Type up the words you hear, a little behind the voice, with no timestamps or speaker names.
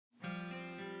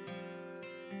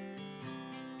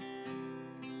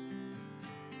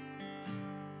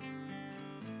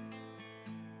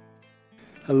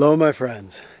Hello, my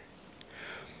friends.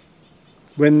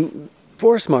 When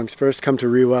forest monks first come to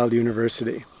Rewild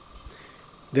University,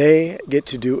 they get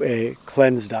to do a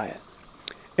cleanse diet.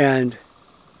 And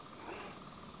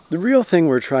the real thing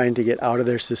we're trying to get out of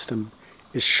their system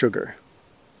is sugar.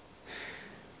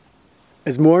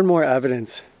 As more and more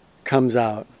evidence comes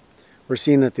out, we're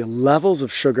seeing that the levels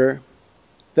of sugar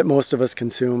that most of us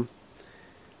consume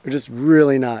are just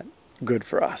really not good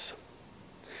for us.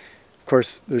 Of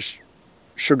course, there's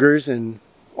sugars in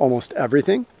almost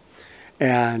everything,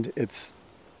 and it's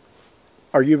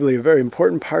arguably a very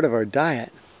important part of our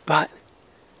diet, but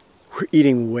we're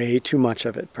eating way too much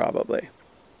of it probably.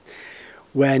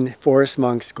 When forest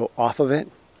monks go off of it,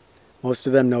 most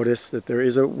of them notice that there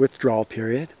is a withdrawal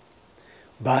period,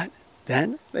 but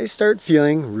then they start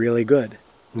feeling really good.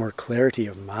 More clarity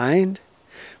of mind,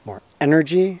 more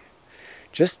energy,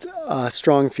 just a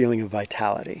strong feeling of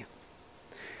vitality.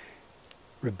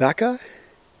 Rebecca,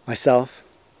 myself,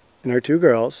 and our two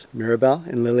girls, Mirabelle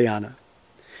and Liliana,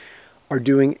 are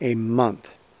doing a month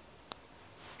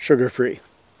sugar-free.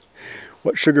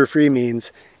 What sugar-free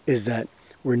means is that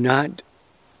we're not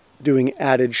doing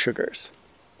added sugars.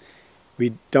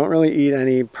 We don't really eat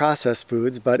any processed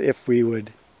foods, but if we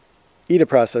would eat a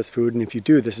processed food, and if you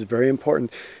do, this is very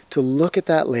important, to look at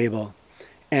that label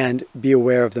and be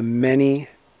aware of the many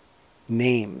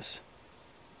names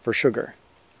for sugar.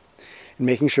 And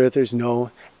making sure that there's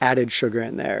no added sugar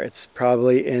in there. It's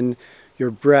probably in your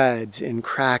breads, in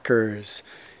crackers,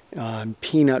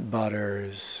 peanut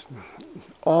butters,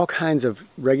 all kinds of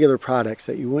regular products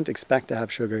that you wouldn't expect to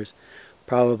have sugars,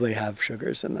 probably have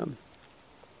sugars in them.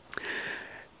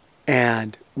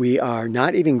 And we are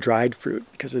not eating dried fruit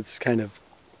because it's kind of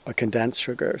a condensed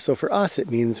sugar. So for us, it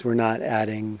means we're not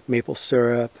adding maple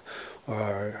syrup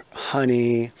or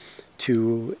honey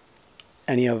to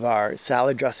any of our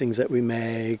salad dressings that we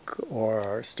make, or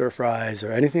our stir fries,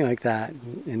 or anything like that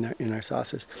in our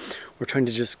sauces. We're trying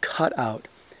to just cut out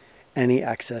any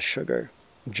excess sugar.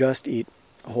 Just eat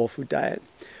a whole food diet.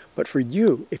 But for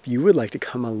you, if you would like to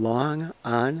come along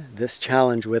on this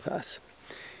challenge with us,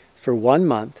 it's for 1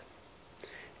 month,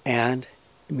 and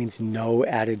it means no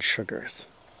added sugars.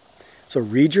 So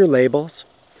read your labels.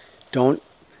 Don't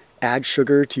add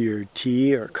sugar to your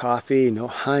tea or coffee. No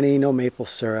honey, no maple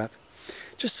syrup.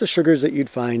 Just the sugars that you'd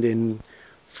find in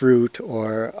fruit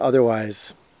or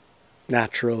otherwise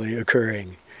naturally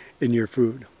occurring in your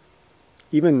food.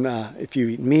 Even if you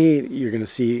eat meat, you're going to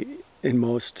see in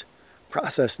most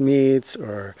processed meats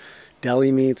or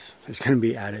deli meats, there's going to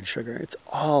be added sugar. It's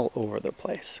all over the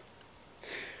place.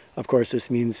 Of course, this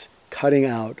means cutting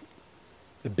out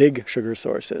the big sugar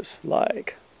sources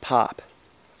like pop,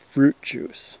 fruit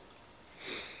juice,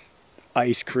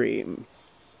 ice cream,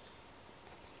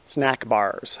 snack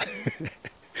bars,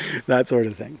 that sort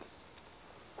of thing.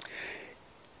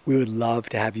 We would love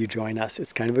to have you join us.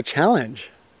 It's kind of a challenge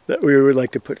that we would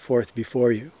like to put forth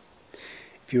before you.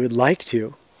 If you would like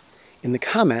to, in the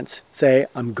comments, say,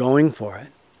 I'm going for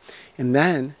it. And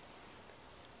then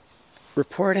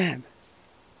report in.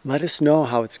 Let us know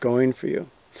how it's going for you.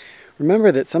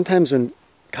 Remember that sometimes when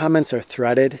comments are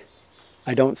threaded,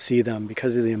 I don't see them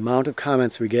because of the amount of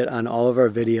comments we get on all of our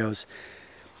videos.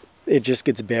 It just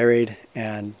gets buried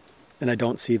and I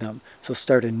don't see them. So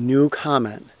start a new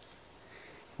comment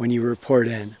when you report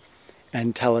in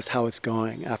and tell us how it's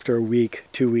going after a week,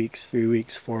 2 weeks, 3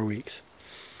 weeks, 4 weeks.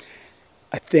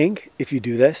 I think if you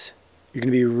do this, you're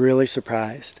going to be really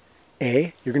surprised.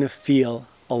 A, you're going to feel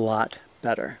a lot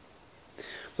better.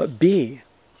 But B,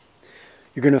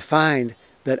 you're going to find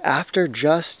that after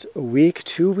just a week,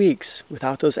 2 weeks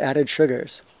without those added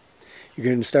sugars, you're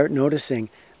going to start noticing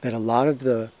that a lot of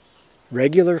the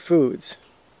regular foods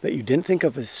that you didn't think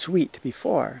of as sweet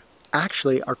before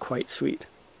actually are quite sweet.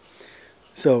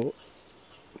 So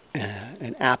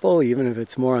an apple, even if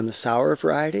it's more on the sour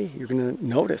variety, you're going to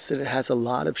notice that it has a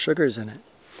lot of sugars in it.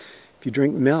 If you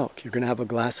drink milk, you're going to have a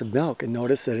glass of milk and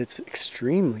notice that it's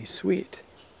extremely sweet.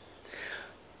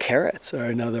 Carrots are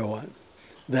another one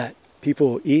that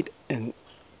people will eat and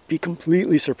be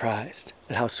completely surprised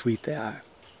at how sweet they are.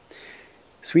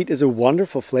 Sweet is a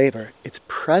wonderful flavor. It's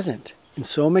present in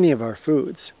so many of our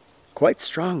foods quite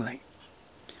strongly.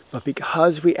 But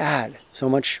because we add so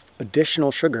much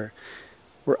additional sugar,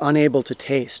 we're unable to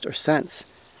taste or sense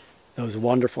those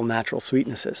wonderful natural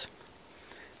sweetnesses.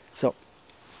 So,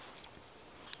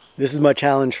 this is my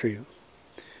challenge for you.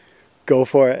 Go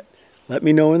for it. Let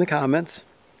me know in the comments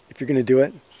if you're going to do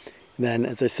it. And then,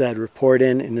 as I said, report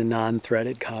in a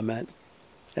non-threaded comment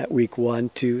at week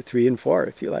 1, 2, 3, and 4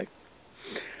 if you like.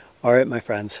 All right, my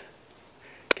friends.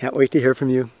 Can't wait to hear from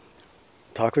you.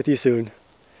 Talk with you soon.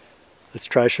 Let's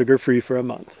try sugar-free for a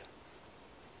month.